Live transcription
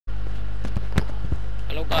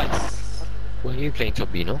Yo guys. Where are you playing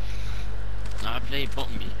top B, no? No, I play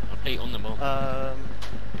bottom B. I play on the bottom.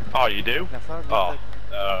 Oh, you do? Oh,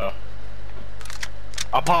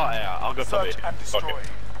 I'll part here. I'll go for Search and destroy.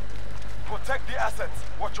 Protect the assets.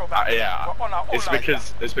 Watch your back. Yeah. We're on our own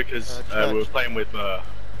It's because we were playing with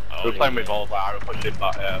all of our pushing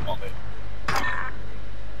back Motley.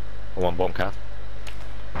 One bomb calf.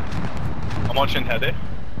 I'm watching Teddy.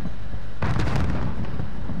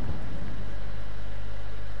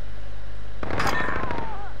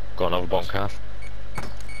 Got another bomb calf.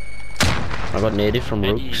 I got naded from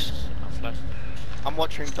Rooks. I'm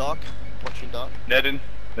watching dark. Nedin,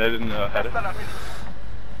 headed.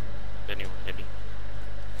 Anyway, heavy.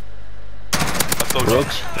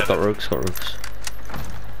 Rooks? Got Rooks.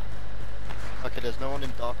 Okay, there's no one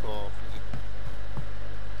in dark or...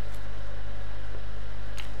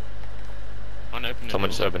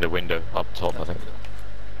 Someone just opened a window up top, I think.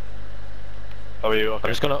 How are you? Okay.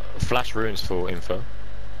 I'm just gonna flash runes for info.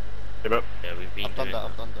 Yeah, we've been I've done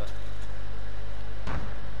that.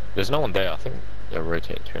 There's no one there, I think they're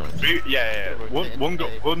rotating to be honest. Yeah. One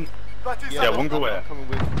go where?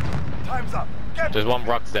 Time's up. There's one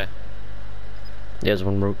rugs there. There's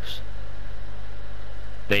one Rooks.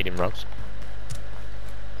 Nading rugs.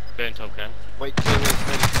 Going top guy. Wait.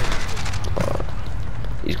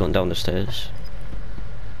 He's gone down the stairs.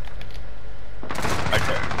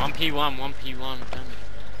 Okay. 1p1, damn it.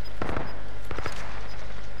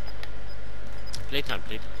 Playtime.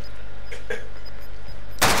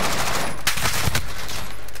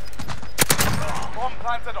 Bomb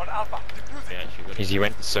planted on Alpha. Defusing. Yeah, she got it. He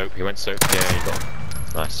went soap, Yeah, he got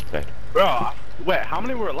nice played. Bro, wait, how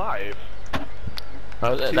many were alive?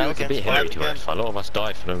 That was a bit against hairy five to us. A lot of us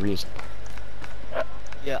died for no reason.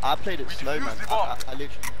 Yeah, I played it slow, man. I literally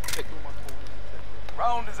picked all my corners.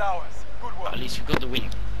 Round is ours. Good work. At least we got the win.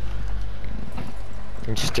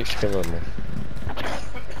 And just stick together with me.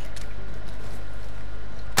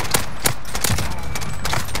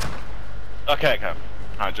 Okay.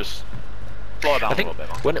 Alright, just slow down I think a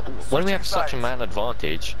little bit. when we have such a man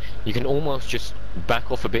advantage, you can almost just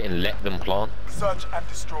back off a bit and let them plant. Search and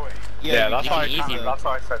destroy. Yeah, that's why easy. that's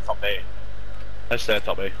why I said top B. Let's say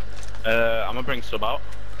top B. I'm gonna bring sub out.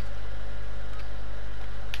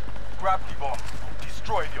 Grab the bomb.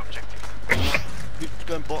 Destroy the objective. Who's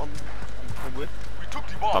going bottom? I'm with. We took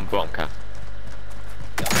the bomb. I'm bomb calf.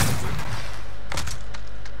 Yeah, I'm with.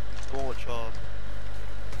 Forward charge.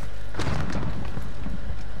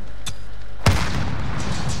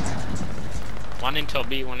 One in top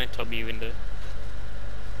B window.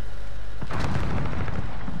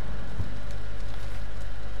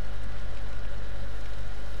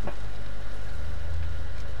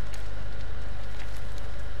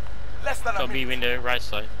 Less than a Top B minute. window, right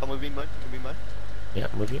side. I'm with you, mate. Yeah,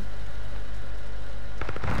 I'm with you.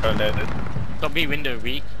 Top B window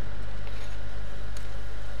weak.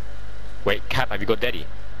 Wait, Cap, have you got Daddy?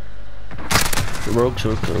 Rooks.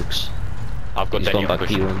 I've got He's Daddy. gone back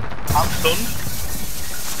P1. I'm stunned.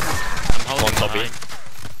 I'm holding One top B. behind.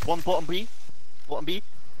 One bottom B.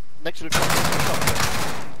 Next to the top.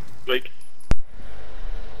 Like,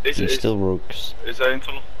 He's still Rooks. Is that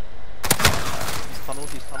internal? He's tunnel.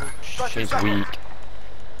 She's weak.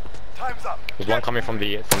 Time's up. There's one coming from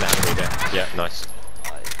the enemy there. Yeah, nice.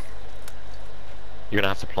 You're gonna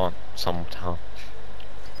have to plant somehow.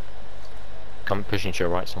 Come pushing to your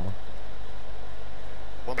right, someone.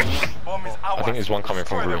 One Bomb is ours. I think there's one coming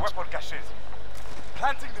from Destroy the ruins. weapon caches.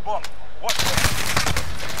 Planting the bomb. Watch it.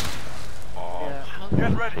 Yeah.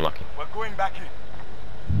 Get ready. Unlucky. We're going back in.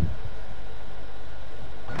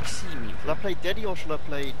 You see me. Should I play Daddy or should I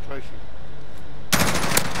play Trophy?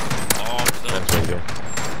 Oh, That's very good.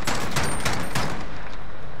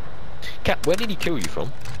 Cap, where did he kill you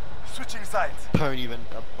from? Switching sides. Don't even.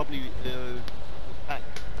 Probably tank.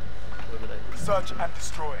 Over there. Search and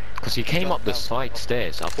destroy. Because he came up the side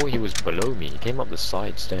stairs. I thought he was below me. He came up the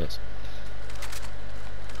side stairs.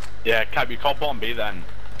 Yeah, Cap, you can't bomb B then.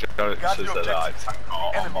 Guard the objective.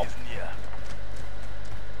 Enemy is near.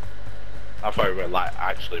 I thought we were like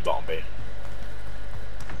actually bomb B.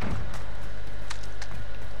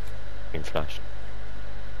 Being flashed.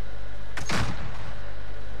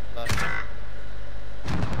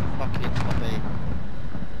 Fucking top A.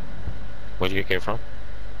 Where'd you get from?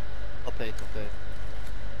 Top A.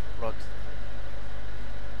 Rugs.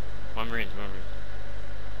 One marines.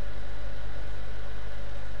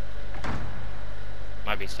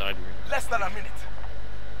 Might be side room. Less than a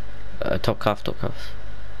minute. Top calf. I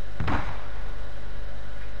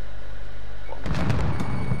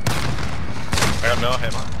got no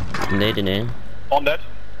hammer. Nading in. Bomb dead.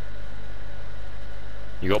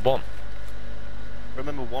 You got bomb.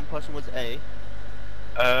 Remember, one person was A.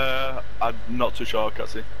 I'm not too sure, I can't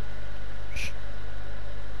see.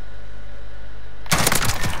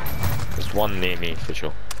 There's one near me for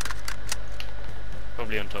sure.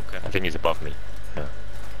 Probably on top cap. I think he's above me. Yeah.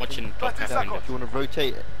 Watching top cap window. Do you want to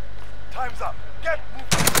rotate it? Time's up. Get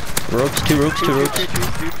moving. Ropes, two ropes, two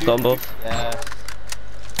ropes. Got them both. Yeah.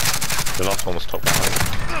 The last one was top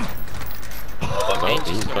behind. Oh, Hey, no,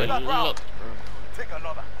 he's just great. look. Take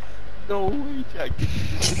another. No way, Jack.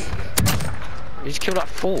 He just killed like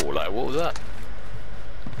 4, like what was that?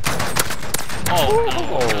 Oh,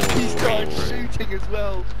 no. He started shooting as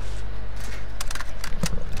well.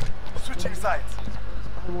 Switching sides.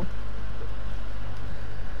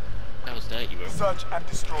 That was dirty, bro. Search and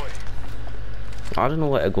destroy. I don't know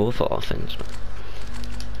where to go for offense, man.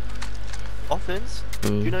 Offense?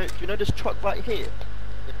 Mm. Do you know this truck right here?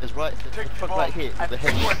 There's Take the truck bomb right here. and The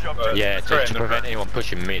destroy heavy. the objective. Yeah, to prevent anyone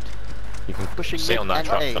pushing mid. You can Pushing sit mid on that and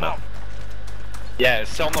truck A. for now. Yeah,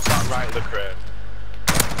 sit on the flat right of the crib.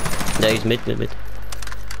 Yeah, he's mid.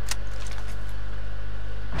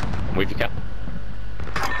 I'm with you, Cap.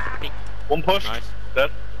 One push. Nice. Dead.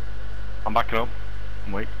 I'm backing up.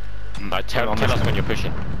 I'm weak. Like, tell us when you're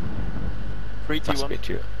pushing. 3, 2, That's a 1. bit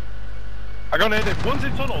too. I got needed. One's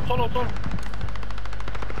in tunnel.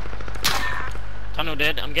 Tunnel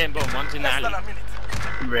dead. I'm getting bomb. One's in the Less than alley. a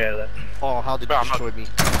minute. Really? Oh, how did Bro, he I'm not- destroy me?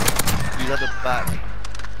 He's at the back.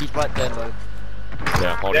 He's right there, though.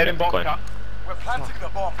 Yeah, holding Dead it. in bomb Going. cap. We're planting the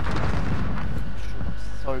bomb.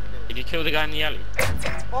 So pissed. Did you kill the guy in the alley?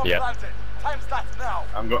 Bomb Yeah. planted. Time starts now.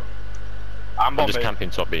 I'm I'm bomb just B. camping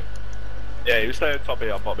top B. Yeah, you stay at top B,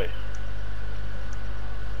 I'm top B.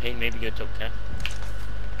 Hey, maybe go top cap.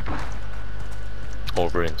 Or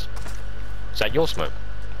ruins. Is that your smoke?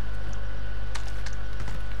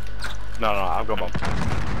 No, I've got bomb.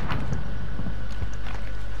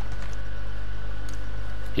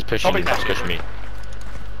 He's pushing me. He's pushing me.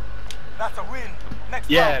 That's a win. Next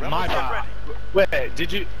Yeah, round. my Get bad. ready. Wait,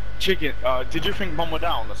 did you think bomb were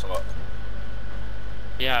down or something?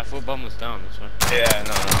 Yeah, I thought bomb was down. That's why. Yeah,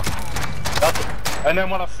 no. And then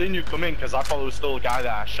when I seen you come in, because I thought there was still a guy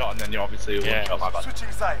that I shot, and then you obviously one shot my bad.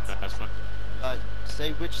 Switching sides. That's fine.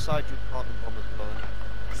 Say which side you plant the bomb as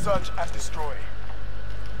well. Search and destroy.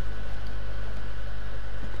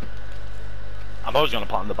 I'm always gonna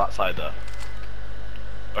plant on the back side there.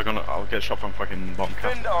 I'll get shot from fucking bomb cap.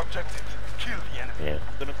 Defend our objective. Kill the enemy. Yeah.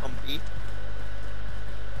 I'm gonna come B.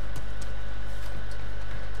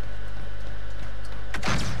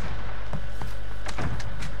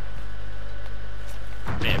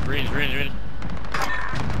 Yeah, ruins.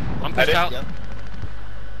 One push Edit. out. Yeah.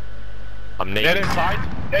 I'm Dead naked.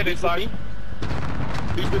 inside. Dead Who's with inside.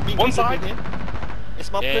 me? Who's with me? One Who's with side. me here?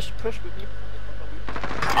 It's my Yeah. push with me.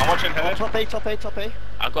 I'm watching Oh, her. top A.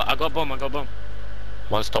 I got bomb.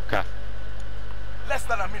 One's top cap. Less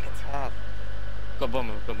than a minute. Ah, Got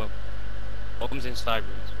bomb. Bomb's inside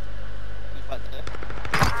ruins. he's right there.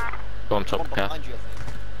 Go on One top cap. behind you, I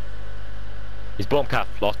think. He's bomb cap.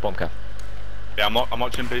 Last bomb cap. Yeah, I'm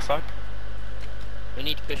watching B side. We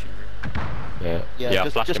need to push him, bro. Yeah. Yeah,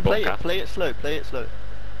 I'm flashing just bomb play cap. it. Play it slow.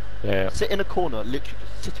 Yeah. Sit in a corner. Literally,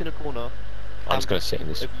 just sit in a corner. I'm just gonna sit in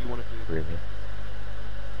this Whatever you want to do. room here.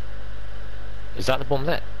 Is that the bomb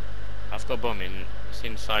there? I've got bomb in. It's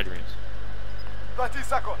inside ruins. 30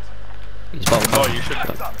 seconds. He's bottom. Oh, you should.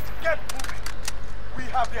 Time's up. Get moving. We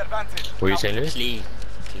have the advantage. What were you saying, Lewis? Clean.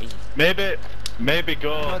 Maybe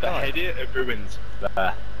go Oh, the God. heady of ruins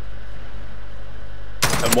there.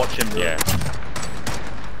 And watch him run. Yeah.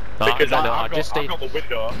 No, Because I I've just stayed. got the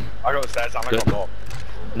window, I got the stairs, and I got bomb.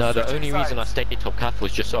 No, the Switching only reason I sides. stayed top cap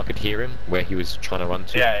was just so I could hear him where he was trying to run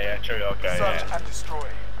to. Yeah, true, okay, Search yeah. and destroy.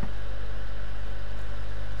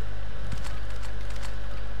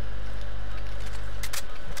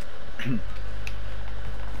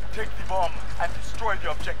 Take the bomb and destroy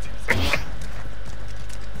the objectives.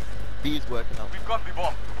 B is working out. We've got the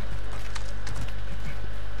bomb.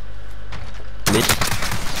 Mid.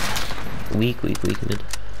 Weak mid.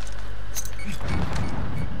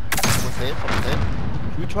 Someone's here.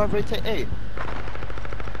 Should we try and rotate A?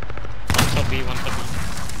 One top B.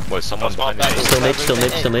 Well, someone That's behind not me. bad.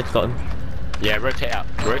 Still mid. Got him. Yeah, rotate out.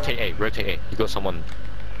 Rotate A. You got someone.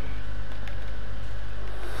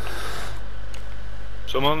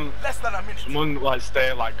 Someone Less than a minute. like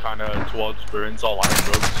stay like kind of towards ruins or like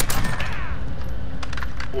roads.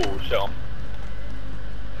 Oh shit!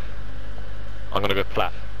 I'm gonna go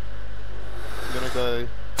flat. I'm gonna go.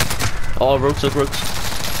 Oh, ropes.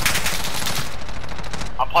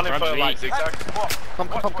 I'm planning for Front like B. zigzag. Planting the bomb.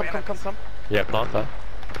 Watch for enemies. Come. Yeah, plant that.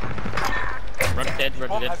 Run dead.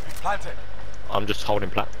 Bomb has been planted. I'm just holding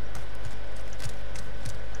plat.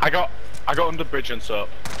 I got under bridge and soap.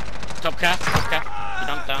 Top cap, top cap. You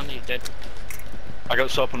dunked down, you're dead. I got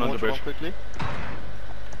soap and under Launch bridge. one quickly.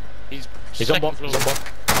 He's He's on second bomb. floor. He's on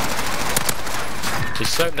bomb. He's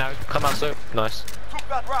soap now. Come out soap. Nice. Took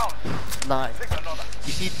that round. Nice. Take another.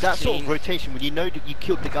 You see that sort of Clean. rotation when you know that you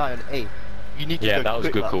killed the guy on A. You need to Yeah, go that was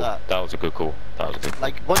a quick good like call. that. That was a good call. That was a good call.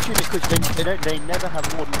 Like once you're in the cushion, they never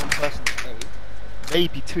have more than one person in A,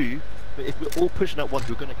 maybe two. But if we're all pushing at once,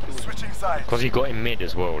 we're gonna kill them. Switching sides. Because he got in mid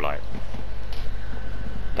as well, like.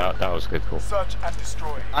 That was a good call. Search and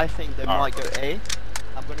destroy. I think they might go A.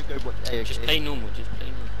 I'm gonna go with A. Just Okay? play normal, just play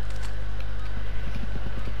normal.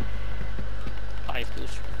 5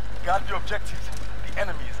 push. Guard the objectives. The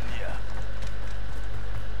enemy is near.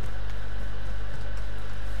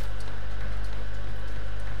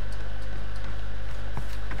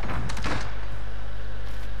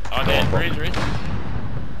 Oh, there, Ridge.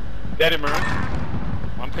 Dead in maroon.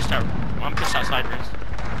 One pushed outside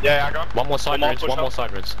Ridge. Yeah, I got. One more side rinse. push One up. more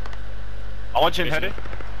side rinse. I want you in heady.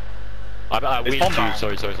 We bomb two. down.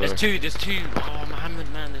 Sorry. There's two. Oh,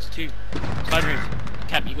 Mohammed, man, there's two. Side Ridge.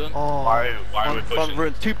 Cap, you going? Oh, Why are we front pushing?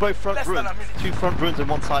 ruins. Both front Less than ruins. a minute. 2 front ruins and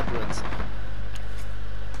 1 side ruins.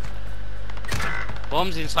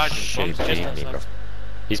 Bombs inside Ridge. Shit, Bombs just bro. outside.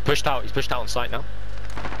 He's pushed out on site now.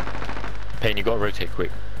 Payne, you gotta rotate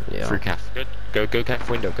quick. Yeah. Through calf. Good. Go calf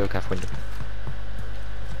window. Go calf window.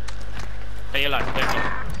 Play your life, play your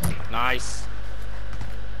life. Nice.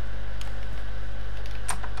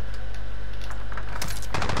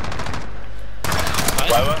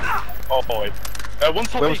 Oh boy. One's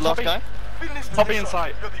toppy. Where was the last guy? Finish the Copy mission.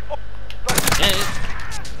 inside. You're the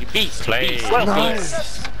Yeah. You beast. Play. Beast. Well,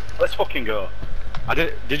 Beast. Let's fucking go.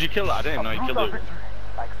 Did you kill that? I didn't even know you killed it.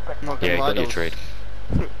 Not Yeah, gonna you lie, got your that trade.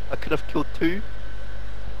 was- I could have killed 2.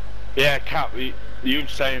 Yeah, Cap, you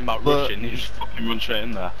saying about But- rushing, you just fucking run straight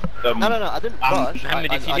in there. No, I didn't rush.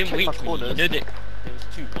 Mohammed, if you I didn't checked wait my for me, you corners. did it. There was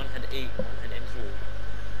two. One had 8, one had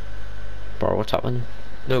M4. Bro, what's happening?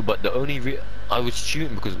 No, but the only I was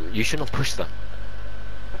shooting because you shouldn't have pushed that.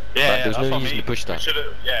 Yeah, Like, yeah, there's that's no what I reason to mean. push that.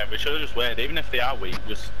 We should have just waited. Even if they are weak,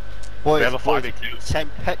 just Boys, have a boys, 5v2. St.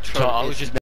 Petro So I was is just